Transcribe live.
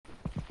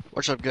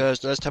What's up,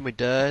 guys? Last time we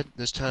died,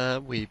 this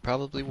time we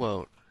probably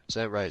won't. Is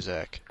that right,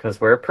 Zach? Because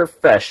we're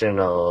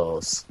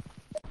professionals.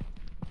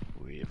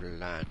 We've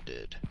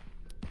landed.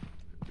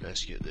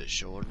 Let's get this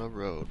show on the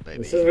road,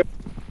 baby.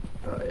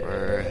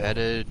 We're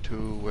headed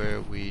to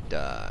where we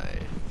die.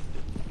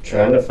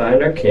 Trying to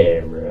find our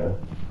camera.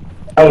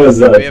 I was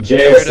We appear to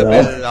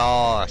JSL. be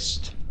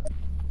lost.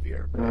 We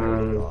are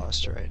very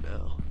lost right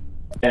now.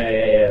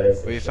 Yeah.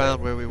 We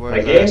found where we were My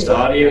last game's time.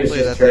 audio is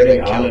Hopefully just that thing turning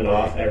that on killed and me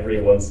off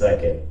every 1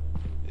 second.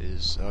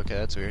 is okay.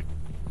 That's weird.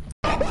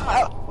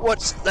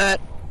 What's that?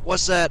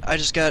 What's that? I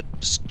just got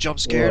jump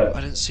scared. What?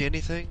 I didn't see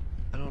anything.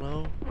 I don't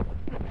know.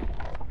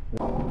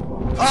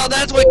 Oh,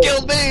 that's what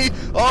killed me!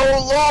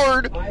 Oh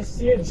Lord! I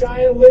see a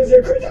giant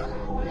lizard creature.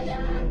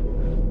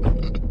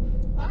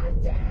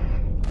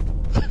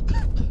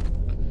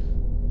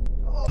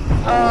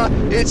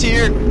 It's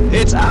here!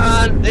 It's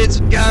on! It's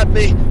got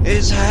me!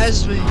 It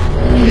has me!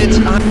 It's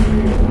on!